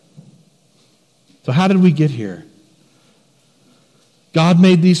So how did we get here? God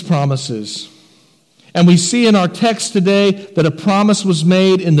made these promises. And we see in our text today that a promise was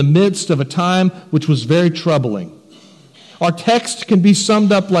made in the midst of a time which was very troubling. Our text can be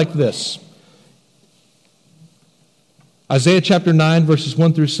summed up like this. Isaiah chapter 9, verses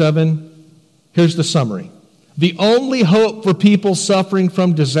 1 through 7. Here's the summary. The only hope for people suffering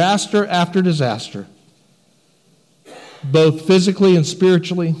from disaster after disaster, both physically and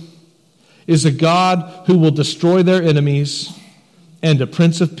spiritually, is a God who will destroy their enemies and a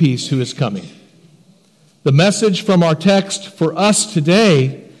Prince of Peace who is coming. The message from our text for us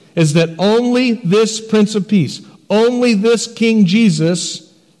today is that only this Prince of Peace, only this King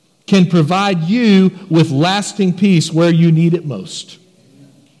Jesus can provide you with lasting peace where you need it most,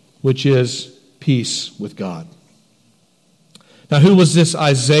 which is peace with God. Now, who was this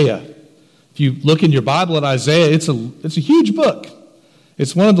Isaiah? If you look in your Bible at Isaiah, it's a huge book.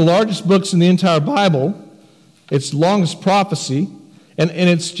 It's one of the largest books in the entire Bible. It's the longest prophecy. And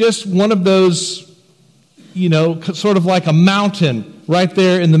it's just one of those, sort of like a mountain right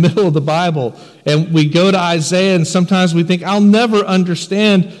there in the middle of the Bible. And we go to Isaiah and sometimes we think, I'll never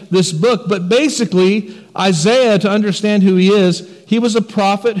understand this book. But basically, Isaiah, to understand who he is, he was a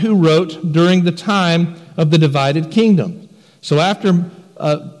prophet who wrote during the time of the divided kingdom. So after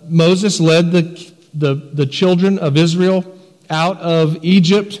Moses led the children of Israel out of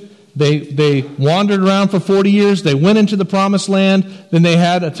Egypt, they wandered around for 40 years. They went into the promised land. Then they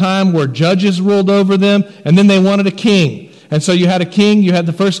had a time where judges ruled over them. And then they wanted a king. And so you had a king. You had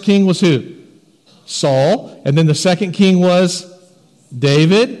the first king was who? Saul. And then the second king was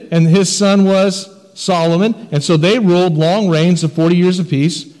David. And his son was Solomon. And so they ruled long reigns of 40 years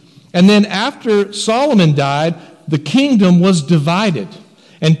apiece. And then after Solomon died, the kingdom was divided.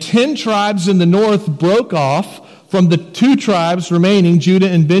 And 10 tribes in the north broke off from the 2 tribes remaining, Judah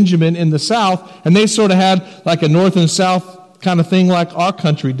and Benjamin, in the south, and they sort of had like a north and south kind of thing like our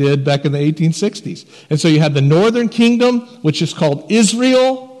country did back in the 1860s. And so you had the northern kingdom, which is called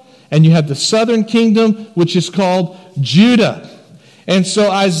Israel, and you had the southern kingdom, which is called Judah. And so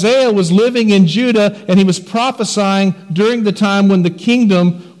Isaiah was living in Judah, and he was prophesying during the time when the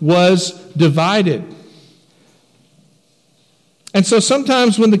kingdom was divided. And so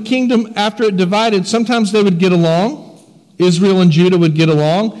sometimes when the kingdom, after it divided, sometimes they would get along. Israel and Judah would get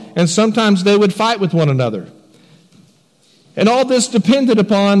along. And sometimes they would fight with one another. And all this depended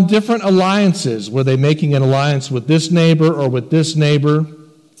upon different alliances. Were they making an alliance with this neighbor or with this neighbor?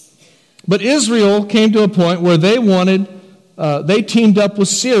 But Israel came to a point where they teamed up with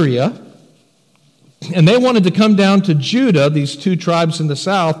Syria. And they wanted to come down to Judah, these 2 tribes in the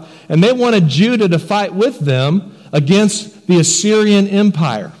south. And they wanted Judah to fight with them against the Assyrian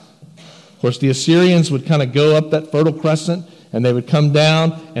Empire. Of course, the Assyrians would kind of go up that Fertile Crescent, and they would come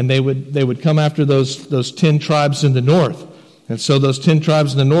down, and they would come after those 10 tribes in the north. And so those 10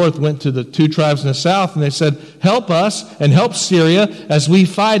 tribes in the north went to the 2 tribes in the south, and they said, help us and help Syria as we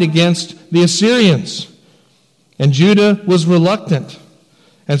fight against the Assyrians. And Judah was reluctant.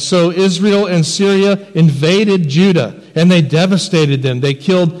 And so Israel and Syria invaded Judah, and they devastated them. They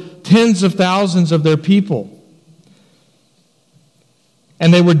killed tens of thousands of their people.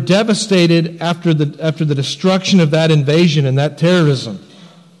 And they were devastated after the destruction of that invasion and that terrorism.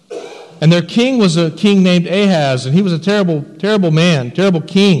 And their king was a king named Ahaz, and he was a terrible, terrible man, terrible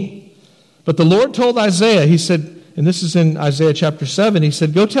king. But the Lord told Isaiah, he said, and this is in Isaiah chapter 7, he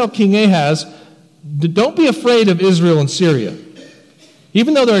said, go tell King Ahaz, don't be afraid of Israel and Syria.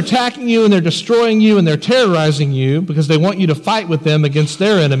 Even though they're attacking you and they're destroying you and they're terrorizing you because they want you to fight with them against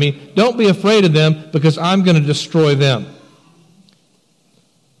their enemy, don't be afraid of them because I'm going to destroy them.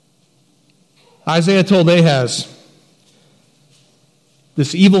 Isaiah told Ahaz,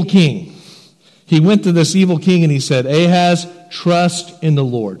 this evil king, he went to this evil king and he said, Ahaz, trust in the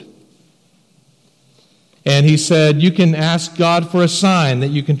Lord. And he said, you can ask God for a sign that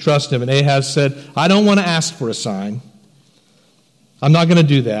you can trust him. And Ahaz said, I don't want to ask for a sign. I'm not going to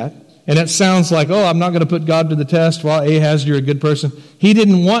do that. And it sounds like, I'm not going to put God to the test. Well, Ahaz, you're a good person. He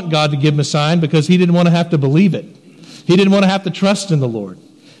didn't want God to give him a sign because he didn't want to have to believe it. He didn't want to have to trust in the Lord.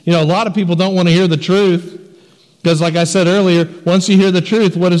 A lot of people don't want to hear the truth because, like I said earlier, once you hear the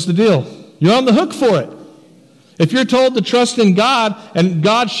truth, what is the deal? You're on the hook for it. If you're told to trust in God and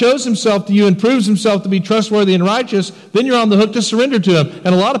God shows himself to you and proves himself to be trustworthy and righteous, then you're on the hook to surrender to him.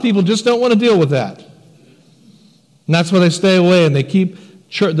 And a lot of people just don't want to deal with that. And that's why they stay away and they keep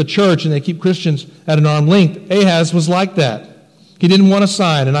the church and they keep Christians at an arm's length. Ahaz was like that. He didn't want a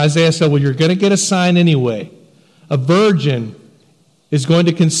sign. And Isaiah said, well, you're going to get a sign anyway. A virgin is going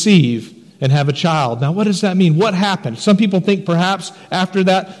to conceive and have a child. Now, what does that mean? What happened? Some people think perhaps after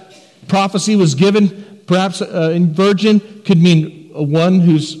that prophecy was given, perhaps a virgin could mean one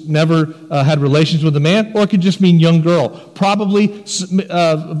who's never had relations with a man, or it could just mean young girl. Probably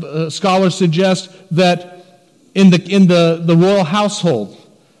scholars suggest that in the royal household,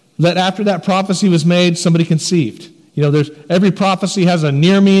 that after that prophecy was made, somebody conceived. Every prophecy has a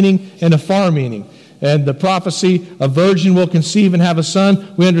near meaning and a far meaning. And the prophecy, a virgin will conceive and have a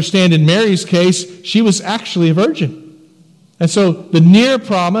son, we understand in Mary's case, she was actually a virgin. And so the near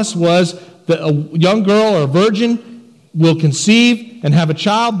promise was that a young girl or a virgin will conceive and have a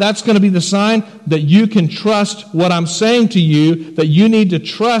child. That's going to be the sign that you can trust what I'm saying to you, that you need to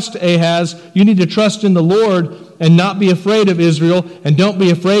trust Ahaz, you need to trust in the Lord and not be afraid of Israel, and don't be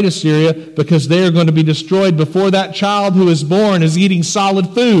afraid of Syria, because they are going to be destroyed before that child who is born is eating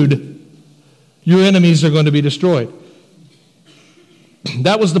solid food. Your enemies are going to be destroyed.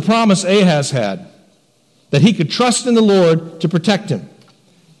 That was the promise Ahaz had, that he could trust in the Lord to protect him.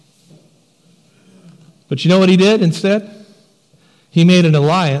 But you know what he did instead? He made an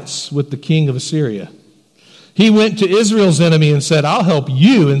alliance with the king of Assyria. He went to Israel's enemy and said, I'll help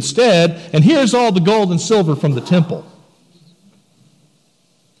you instead, and here's all the gold and silver from the temple.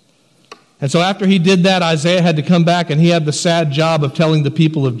 And so after he did that, Isaiah had to come back, and he had the sad job of telling the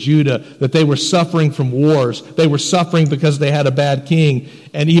people of Judah that they were suffering from wars. They were suffering because they had a bad king.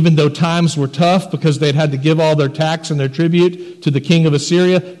 And even though times were tough because they'd had to give all their tax and their tribute to the king of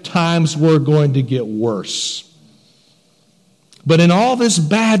Assyria, times were going to get worse. But in all this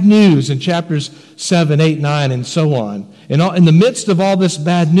bad news in chapters 7, 8, 9, and so on, in the midst of all this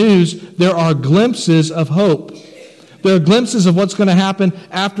bad news, there are glimpses of hope. There are glimpses of what's going to happen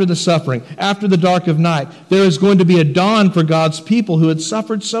after the suffering, after the dark of night. There is going to be a dawn for God's people who had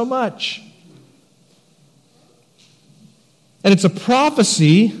suffered so much. And it's a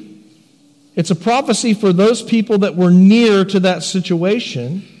prophecy. It's a prophecy for those people that were near to that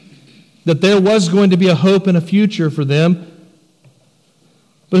situation, that there was going to be a hope and a future for them.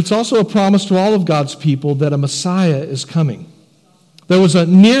 But it's also a promise to all of God's people that a Messiah is coming. There was a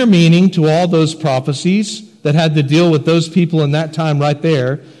near meaning to all those prophecies that had to deal with those people in that time right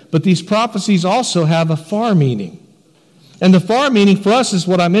there. But these prophecies also have a far meaning. And the far meaning for us is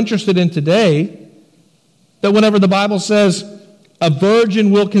what I'm interested in today. That whenever the Bible says a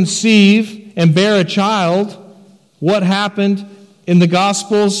virgin will conceive and bear a child, what happened in the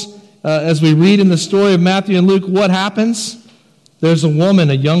Gospels, as we read in the story of Matthew and Luke, what happens? There's a woman,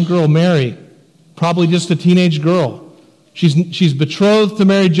 a young girl, Mary, probably just a teenage girl. She's betrothed to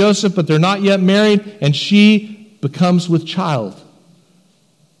marry Joseph, but they're not yet married, and she becomes with child.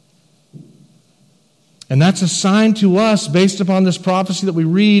 And that's a sign to us, based upon this prophecy that we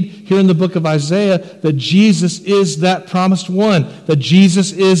read here in the book of Isaiah, that Jesus is that promised one, that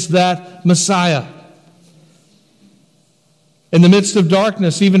Jesus is that Messiah. In the midst of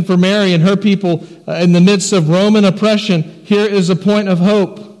darkness, even for Mary and her people, in the midst of Roman oppression, here is a point of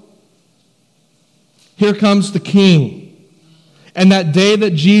hope. Here comes the King. And that day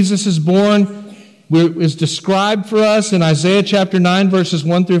that Jesus is born is described for us in Isaiah chapter 9, verses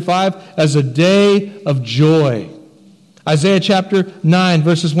 1 through 5, as a day of joy. Isaiah chapter 9,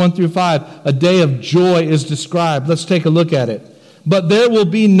 verses 1 through 5, a day of joy is described. Let's take a look at it. But there will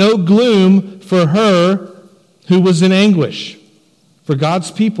be no gloom for her who was in anguish. For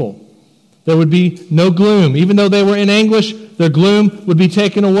God's people, there would be no gloom. Even though they were in anguish, their gloom would be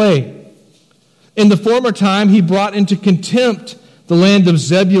taken away. In the former time, he brought into contempt the land of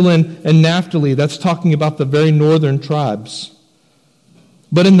Zebulun and Naphtali. That's talking about the very northern tribes.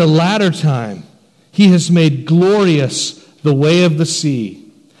 But in the latter time, he has made glorious the way of the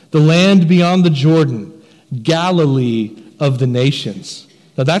sea, the land beyond the Jordan, Galilee of the nations.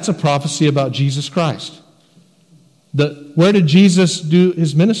 Now that's a prophecy about Jesus Christ. Where did Jesus do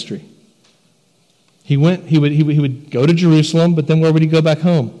his ministry? He would go to Jerusalem, but then where would he go back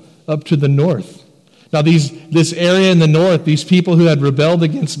home? Up to the north. Now this area in the north, these people who had rebelled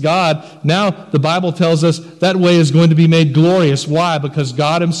against God, now the Bible tells us that way is going to be made glorious. Why? Because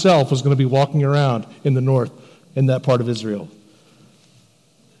God himself was going to be walking around in the north, in that part of Israel.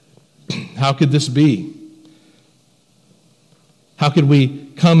 How could this be? How could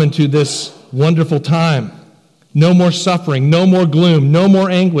we come into this wonderful time? No more suffering, no more gloom, no more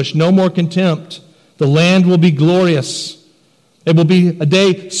anguish, no more contempt. The land will be glorious. It will be a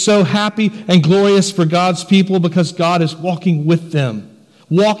day so happy and glorious for God's people because God is walking with them,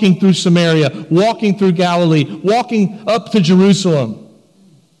 walking through Samaria, walking through Galilee, walking up to Jerusalem.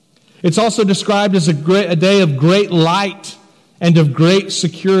 It's also described as a day of great light and of great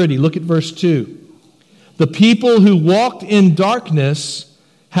security. Look at verse 2. The people who walked in darkness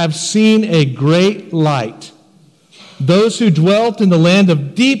have seen a great light. Those who dwelt in the land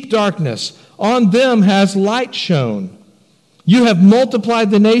of deep darkness, on them has light shone. You have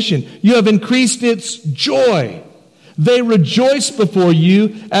multiplied the nation. You have increased its joy. They rejoice before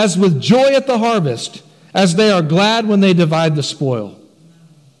you as with joy at the harvest, as they are glad when they divide the spoil.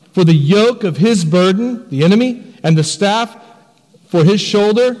 For the yoke of his burden, the enemy, and the staff for his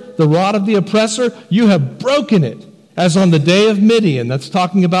shoulder, the rod of the oppressor, you have broken it, as on the day of Midian. That's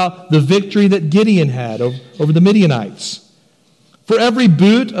talking about the victory that Gideon had over the Midianites. For every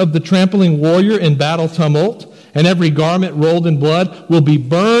boot of the trampling warrior in battle tumult, and every garment rolled in blood will be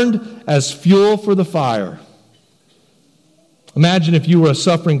burned as fuel for the fire. Imagine if you were a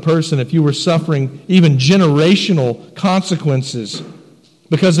suffering person, if you were suffering even generational consequences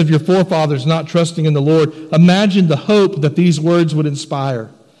because of your forefathers not trusting in the Lord. Imagine the hope that these words would inspire.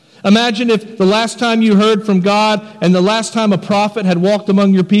 Imagine if the last time you heard from God and the last time a prophet had walked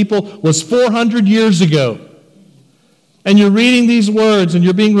among your people was 400 years ago. And you're reading these words and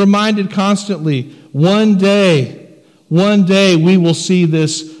you're being reminded constantly, one day we will see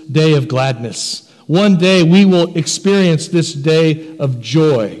this day of gladness. One day we will experience this day of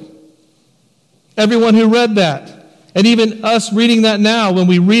joy. Everyone who read that, and even us reading that now, when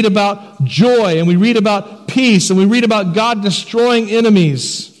we read about joy and we read about peace and we read about God destroying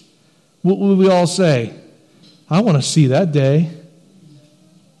enemies, what will we all say? I want to see that day.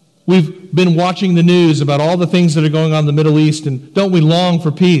 We've been watching the news about all the things that are going on in the Middle East, and don't we long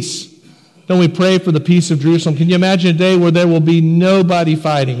for peace? Don't we pray for the peace of Jerusalem? Can you imagine a day where there will be nobody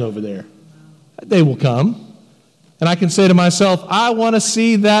fighting over there? That day will come. And I can say to myself, I want to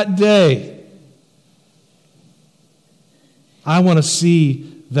see that day. I want to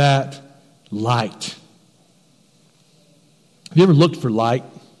see that light. Have you ever looked for light?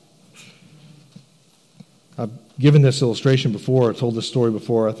 I've given this illustration before. I told this story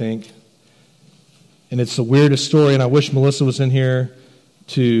before, I think. And it's the weirdest story, and I wish Melissa was in here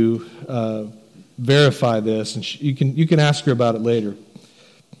to verify this. And you can ask her about it later.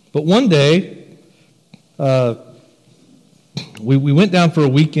 But one day, we went down for a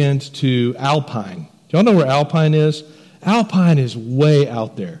weekend to Alpine. Do y'all know where Alpine is? Alpine is way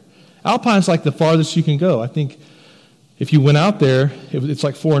out there. Alpine's like the farthest you can go. I think if you went out there, it's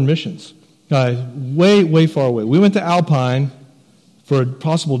like foreign missions. Way, way far away. We went to Alpine for a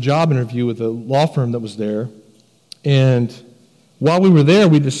possible job interview with a law firm that was there. And while we were there,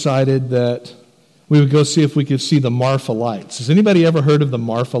 we decided that we would go see if we could see the Marfa lights. Has anybody ever heard of the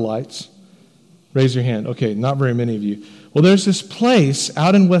Marfa lights? Raise your hand. Okay, not very many of you. Well, there's this place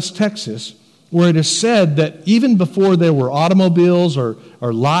out in West Texas where it is said that even before there were automobiles or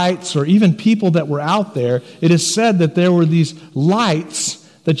lights or even people that were out there, it is said that there were these lights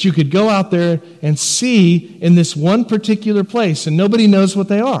that you could go out there and see in this one particular place, and nobody knows what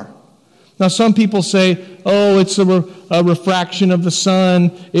they are. Now, some people say, oh, it's a refraction of the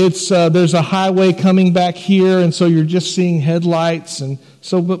sun. There's a highway coming back here, and so you're just seeing headlights. And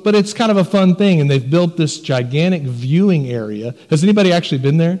so, but it's kind of a fun thing, and they've built this gigantic viewing area. Has anybody actually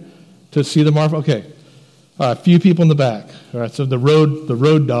been there to see the Marfa? Okay. All right, a few people in the back. All right, so the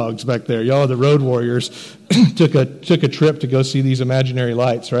road dogs back there. Y'all are the road warriors. took a trip to go see these imaginary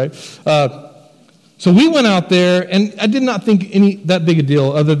lights, right? So we went out there, and I did not think that big a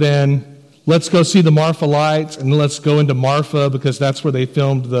deal other than let's go see the Marfa lights, and let's go into Marfa because that's where they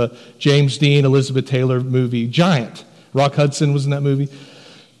filmed the James Dean, Elizabeth Taylor movie, Giant. Rock Hudson was in that movie.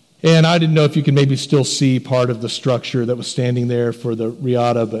 And I didn't know if you could maybe still see part of the structure that was standing there for the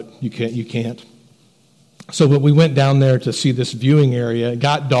Riata, but you can't. So we went down there to see this viewing area. It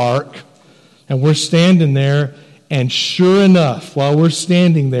got dark, and we're standing there, and sure enough, while we're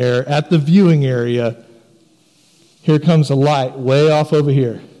standing there at the viewing area, here comes a light way off over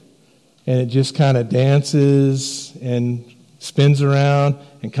here. And it just kind of dances and spins around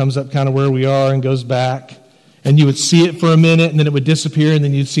and comes up kind of where we are and goes back. And you would see it for a minute, and then it would disappear, and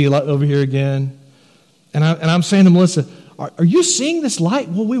then you'd see it over here again. And I'm saying to Melissa, are you seeing this light?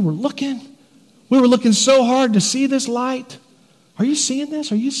 Well, we were looking so hard to see this light. Are you seeing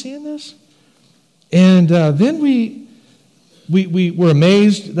this? Are you seeing this? And then we were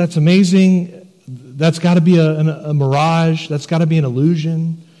amazed. That's amazing. That's got to be a mirage. That's got to be an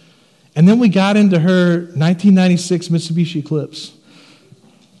illusion. And then we got into her 1996 Mitsubishi Eclipse.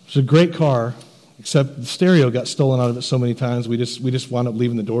 It's a great car, except the stereo got stolen out of it so many times, we just wound up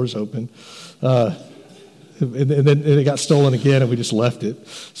leaving the doors open. And then it got stolen again, and we just left it.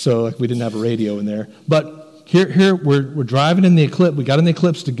 So we didn't have a radio in there. But here we're driving in the Eclipse. We got in the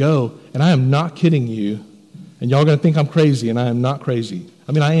Eclipse to go, and I am not kidding you. And y'all are going to think I'm crazy, and I am not crazy.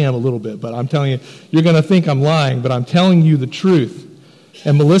 I mean, I am a little bit, but I'm telling you, you're going to think I'm lying, but I'm telling you the truth.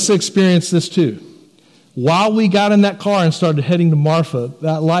 And Melissa experienced this too. while we got in that car and started heading to Marfa,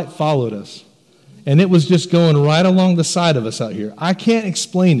 that light followed us. And it was just going right along the side of us out here. I can't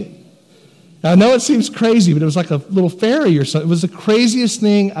explain it. I know it seems crazy, but it was like a little fairy or something. It was the craziest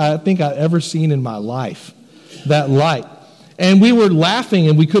thing I think I've ever seen in my life, that light. And we were laughing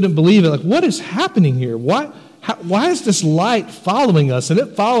and we couldn't believe it. Like, what is happening here? Why is this light following us? And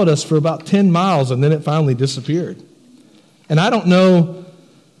it followed us for about 10 miles and then it finally disappeared. And I don't know,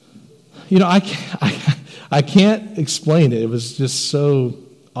 I can't explain it. It was just so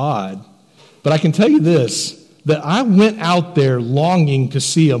odd. But I can tell you this, that I went out there longing to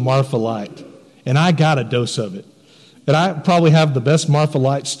see a Marfa light. And I got a dose of it. And I probably have the best Marfa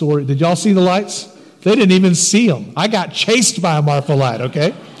light story. Did y'all see the lights? They didn't even see them. I got chased by a Marfa light,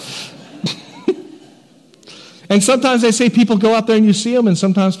 okay? And sometimes they say people go out there and you see them, and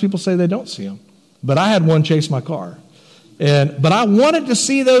sometimes people say they don't see them. But I had one chase my car. But I wanted to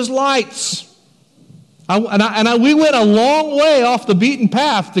see those lights. We went a long way off the beaten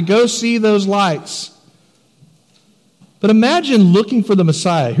path to go see those lights. But imagine looking for the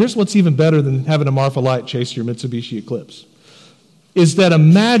Messiah. Here's what's even better than having a Marfa light chase your Mitsubishi Eclipse. Is that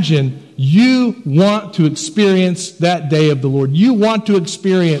imagine you want to experience that day of the Lord. You want to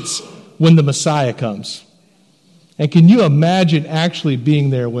experience when the Messiah comes. And can you imagine actually being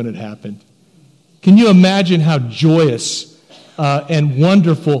there when it happened? Can you imagine how joyous and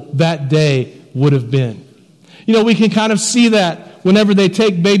wonderful that day would have been? We can kind of see that whenever they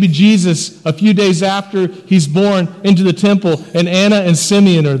take baby Jesus a few days after he's born into the temple, and Anna and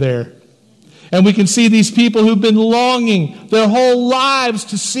Simeon are there. And we can see these people who've been longing their whole lives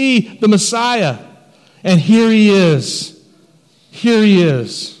to see the Messiah. And here he is. Here he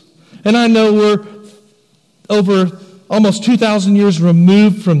is. And I know we're over almost 2,000 years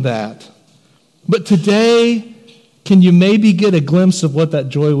removed from that. But today, can you maybe get a glimpse of what that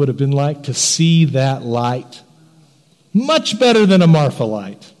joy would have been like to see that light? Much better than a Marfa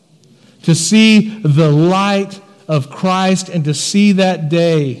light. To see the light of Christ and to see that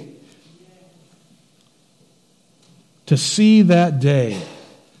day. To see that day.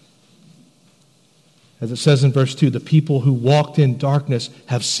 As it says in verse 2, the people who walked in darkness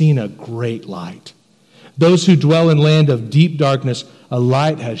have seen a great light. Those who dwell in land of deep darkness, a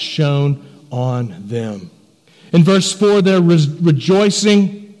light has shone on them. In verse 4, they're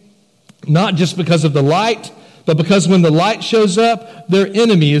rejoicing, not just because of the light, but because when the light shows up, their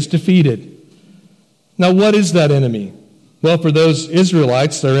enemy is defeated. Now, what is that enemy? Well, for those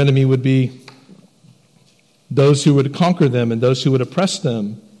Israelites, their enemy would be those who would conquer them and those who would oppress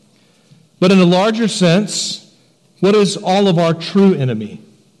them. But in a larger sense, what is all of our true enemy?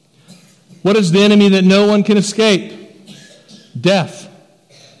 What is the enemy that no one can escape? Death.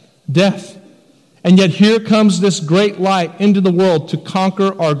 Death. And yet here comes this great light into the world to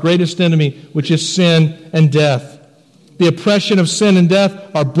conquer our greatest enemy, which is sin and death. The oppression of sin and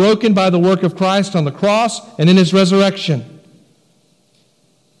death are broken by the work of Christ on the cross and in his resurrection.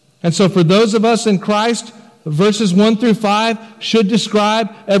 And so for those of us in Christ, verses 1 through 5 should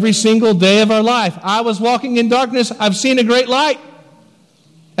describe every single day of our life. I was walking in darkness. I've seen a great light.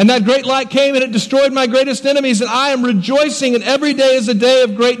 And that great light came and it destroyed my greatest enemies. And I am rejoicing, and every day is a day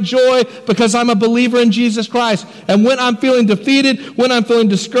of great joy because I'm a believer in Jesus Christ. And when I'm feeling defeated, when I'm feeling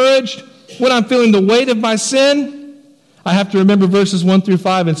discouraged, when I'm feeling the weight of my sin, I have to remember verses 1 through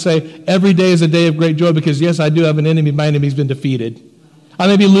 5 and say, every day is a day of great joy because, yes, I do have an enemy. My enemy's been defeated. I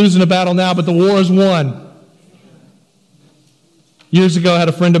may be losing a battle now, but the war is won. Years ago, I had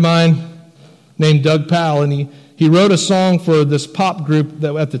a friend of mine named Doug Powell, and he wrote a song for this pop group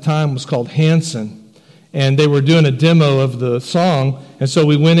that at the time was called Hanson. And they were doing a demo of the song, and so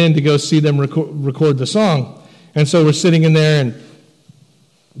we went in to go see them record the song. And so we're sitting in there, and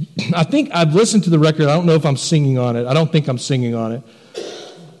I think I've listened to the record. I don't know if I'm singing on it. I don't think I'm singing on it.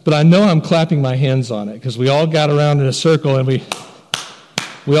 But I know I'm clapping my hands on it because we all got around in a circle, and we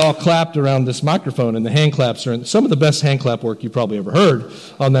all clapped around this microphone, and the hand claps are some of the best hand clap work you probably ever heard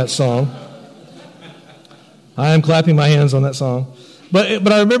on that song. I am clapping my hands on that song.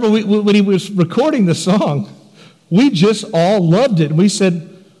 But I remember when he was recording the song, we just all loved it. And we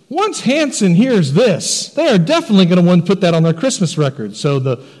said, once Hanson hears this, they are definitely going to want to put that on their Christmas record. So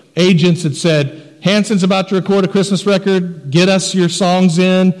the agents had said, Hanson's about to record a Christmas record. Get us your songs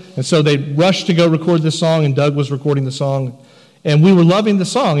in. And so they rushed to go record this song, and Doug was recording the song. And we were loving the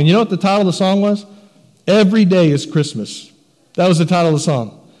song. And you know what the title of the song was? Every Day is Christmas. That was the title of the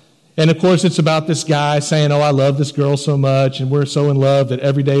song. And of course, it's about this guy saying, oh, I love this girl so much, and we're so in love that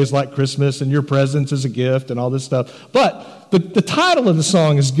every day is like Christmas, and your presence is a gift, and all this stuff. But the title of the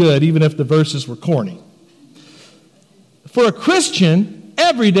song is good, even if the verses were corny. For a Christian,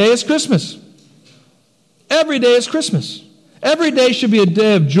 every day is Christmas. Every day is Christmas. Every day should be a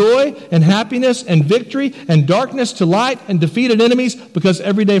day of joy and happiness and victory and darkness to light and defeated enemies, because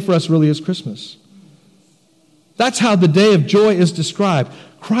every day for us really is Christmas. That's how the day of joy is described.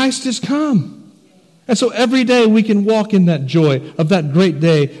 Christ is come. And so every day we can walk in that joy of that great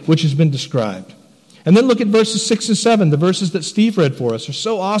day which has been described. And then look at verses 6 and 7. The verses that Steve read for us are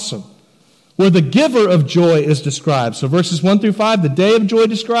so awesome, where the giver of joy is described. So verses 1 through 5, the day of joy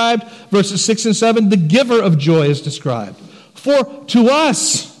described. Verses 6 and 7, the giver of joy is described. For to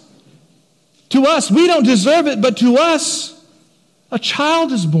us, we don't deserve it, but to us, a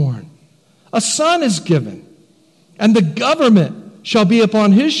child is born, a son is given, and the government shall be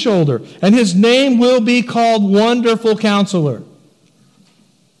upon his shoulder, and his name will be called Wonderful Counselor,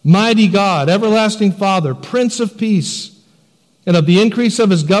 Mighty God, Everlasting Father, Prince of Peace. And of the increase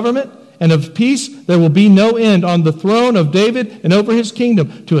of his government and of peace there will be no end on the throne of David and over his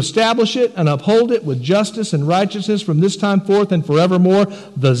kingdom, to establish it and uphold it with justice and righteousness from this time forth and forevermore.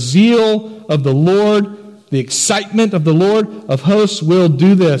 The zeal of the Lord, the excitement of the Lord of hosts will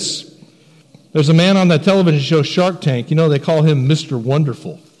do this. There's a man on that television show, Shark Tank. You know, they call him Mr.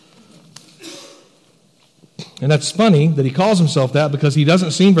 Wonderful. And that's funny that he calls himself that, because he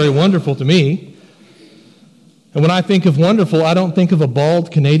doesn't seem very wonderful to me. And when I think of wonderful, I don't think of a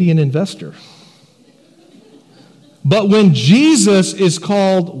bald Canadian investor. But when Jesus is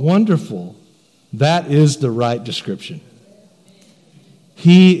called wonderful, that is the right description.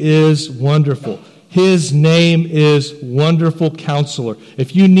 He is wonderful. His name is Wonderful Counselor.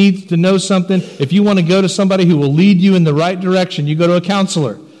 If you need to know something, if you want to go to somebody who will lead you in the right direction, you go to a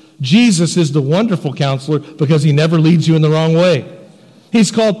counselor. Jesus is the Wonderful Counselor because he never leads you in the wrong way.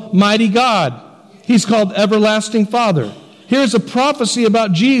 He's called Mighty God. He's called Everlasting Father. Here's a prophecy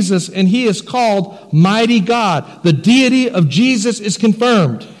about Jesus, and he is called Mighty God. The deity of Jesus is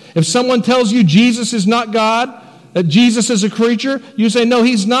confirmed. If someone tells you Jesus is not God, that Jesus is a creature, you say, no,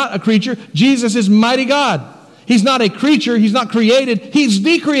 he's not a creature. Jesus is Mighty God. He's not a creature. He's not created. He's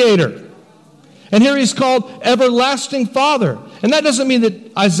the Creator. And here he's called Everlasting Father. And that doesn't mean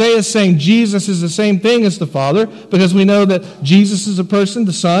that Isaiah is saying Jesus is the same thing as the Father, because we know that Jesus is a person,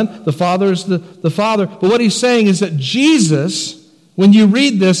 the Son, the Father is the Father. But what he's saying is that Jesus, when you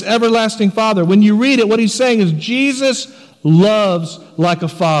read this, Everlasting Father, when you read it, what he's saying is Jesus loves like a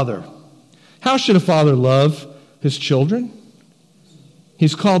father. How should a father love his children?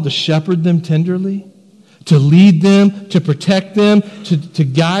 He's called to shepherd them tenderly, to lead them, to protect them, to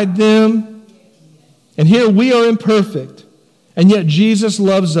guide them. And here we are imperfect, and yet Jesus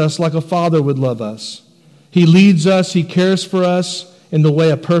loves us like a father would love us. He leads us, he cares for us in the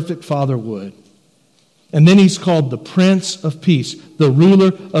way a perfect father would. And then he's called the Prince of Peace, the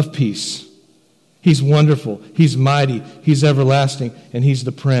ruler of peace. He's wonderful, he's mighty, he's everlasting, and he's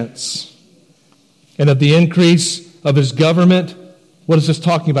the Prince. And of the increase of his government, what is this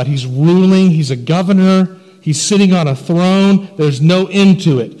talking about? He's ruling, he's a governor, he's sitting on a throne, there's no end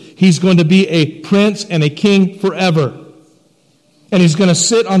to it. He's going to be a prince and a king forever. And he's going to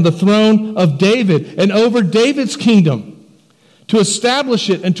sit on the throne of David and over David's kingdom to establish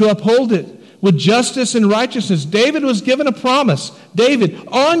it and to uphold it with justice and righteousness. David was given a promise. David,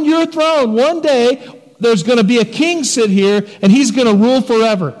 on your throne, one day there's going to be a king sit here and he's going to rule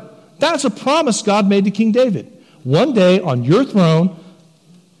forever. That's a promise God made to King David. One day on your throne,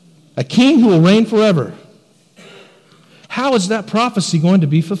 a king who will reign forever. How is that prophecy going to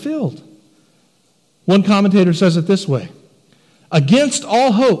be fulfilled? One commentator says it this way: against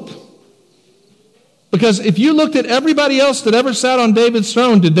all hope. Because if you looked at everybody else that ever sat on David's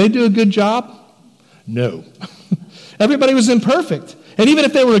throne, did they do a good job? No. Everybody was imperfect. And even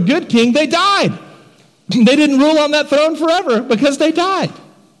if they were a good king, they died. They didn't rule on that throne forever because they died.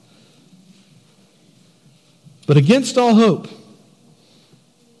 But against all hope,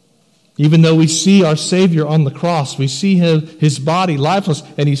 even though we see our Savior on the cross, we see his body lifeless,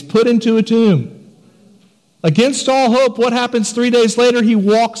 and he's put into a tomb. Against all hope, what happens 3 days later? He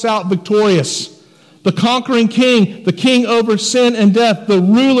walks out victorious. The conquering king, the king over sin and death, the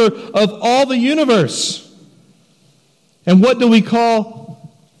ruler of all the universe. And what do we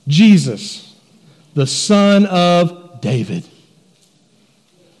call Jesus? The Son of David.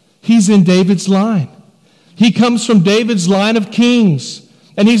 He's in David's line. He comes from David's line of kings.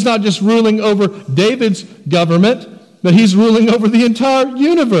 And he's not just ruling over David's government, but he's ruling over the entire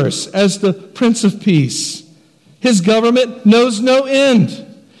universe as the Prince of Peace. His government knows no end.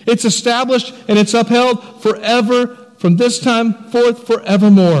 It's established and it's upheld forever, from this time forth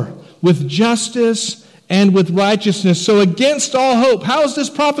forevermore, with justice and with righteousness. So against all hope, how is this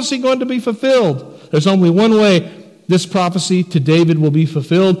prophecy going to be fulfilled? There's only one way this prophecy to David will be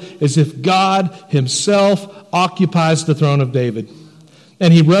fulfilled is if God himself occupies the throne of David.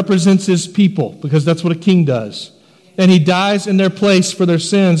 And he represents his people, because that's what a king does. And he dies in their place for their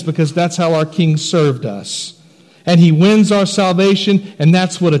sins, because that's how our king served us. And he wins our salvation, and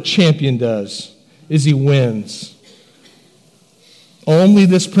that's what a champion does, is he wins. Only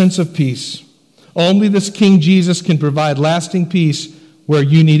this Prince of Peace, only this King Jesus can provide lasting peace where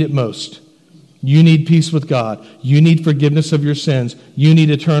you need it most. You need peace with God. You need forgiveness of your sins. You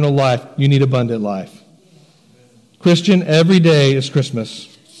need eternal life. You need abundant life. Christian, every day is Christmas.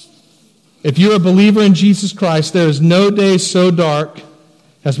 If you're a believer in Jesus Christ, there is no day so dark,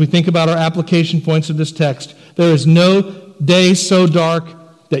 as we think about our application points of this text, there is no day so dark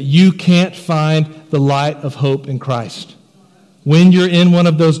that you can't find the light of hope in Christ. When you're in one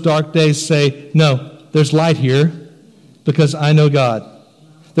of those dark days, say, no, there's light here because I know God.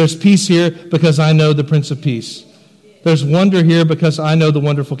 There's peace here because I know the Prince of Peace. There's wonder here because I know the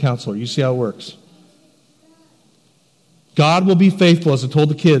wonderful Counselor. You see how it works. God will be faithful, as I told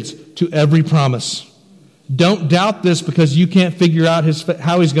the kids, to every promise. Don't doubt this because you can't figure out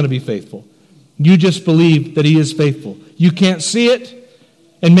how he's going to be faithful. You just believe that he is faithful. You can't see it,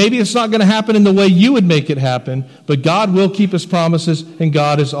 and maybe it's not going to happen in the way you would make it happen, but God will keep his promises, and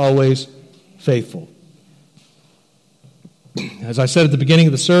God is always faithful. As I said at the beginning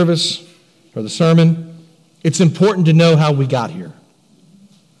of the service, or the sermon, it's important to know how we got here.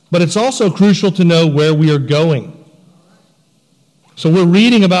 But it's also crucial to know where we are going. So we're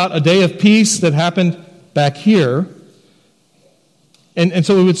reading about a day of peace that happened back here. And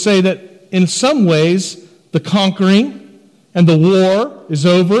so we would say that in some ways, the conquering and the war is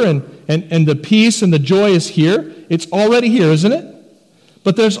over, and the peace and the joy is here. It's already here, isn't it?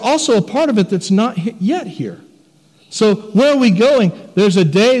 But there's also a part of it that's not yet here. So where are we going? There's a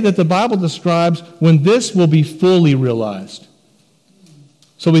day that the Bible describes when this will be fully realized.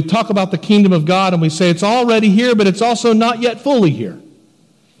 So we talk about the kingdom of God and we say it's already here, but it's also not yet fully here.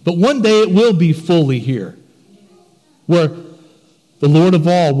 But one day it will be fully here, where the Lord of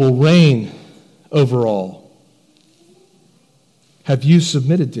all will reign over all. Have you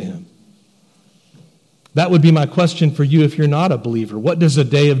submitted to him? That would be my question for you if you're not a believer. What does a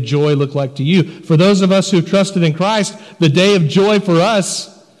day of joy look like to you? For those of us who have trusted in Christ, the day of joy for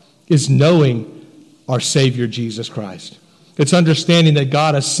us is knowing our Savior Jesus Christ. It's understanding that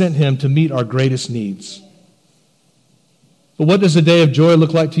God has sent him to meet our greatest needs. But what does a day of joy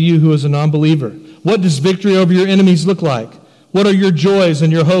look like to you who is a non-believer? What does victory over your enemies look like? What are your joys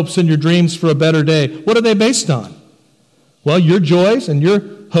and your hopes and your dreams for a better day? What are they based on? Well, your joys and your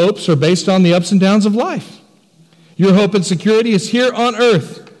hopes are based on the ups and downs of life. Your hope and security is here on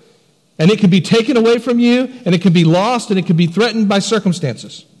earth, and it can be taken away from you, and it can be lost, and it can be threatened by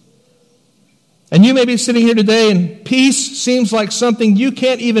circumstances. And you may be sitting here today, and peace seems like something you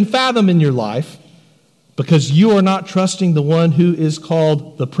can't even fathom in your life because you are not trusting the one who is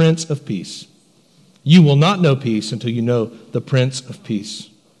called the Prince of Peace. You will not know peace until you know the Prince of Peace.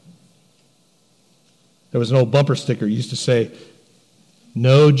 There was an old bumper sticker used to say,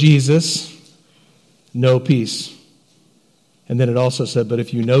 "No Jesus, no peace." And then it also said, "But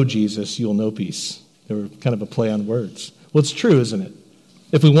if you know Jesus, you'll know peace." They were kind of a play on words. Well, it's true, isn't it?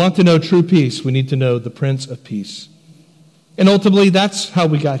 If we want to know true peace, we need to know the Prince of Peace. And ultimately, that's how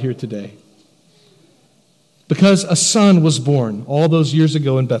we got here today. Because a son was born all those years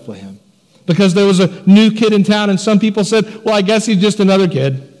ago in Bethlehem. Because there was a new kid in town, and some people said, well, I guess he's just another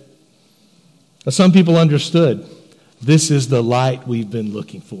kid. But some people understood, this is the light we've been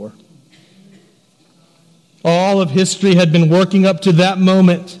looking for. All of history had been working up to that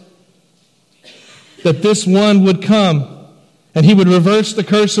moment that this one would come, and he would reverse the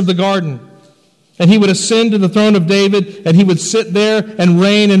curse of the garden, and he would ascend to the throne of David, and he would sit there and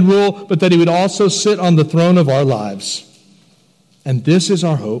reign and rule, but that he would also sit on the throne of our lives. And this is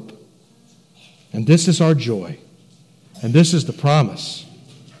our hope, and this is our joy, and this is the promise.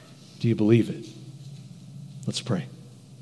 Do you believe it? Let's pray.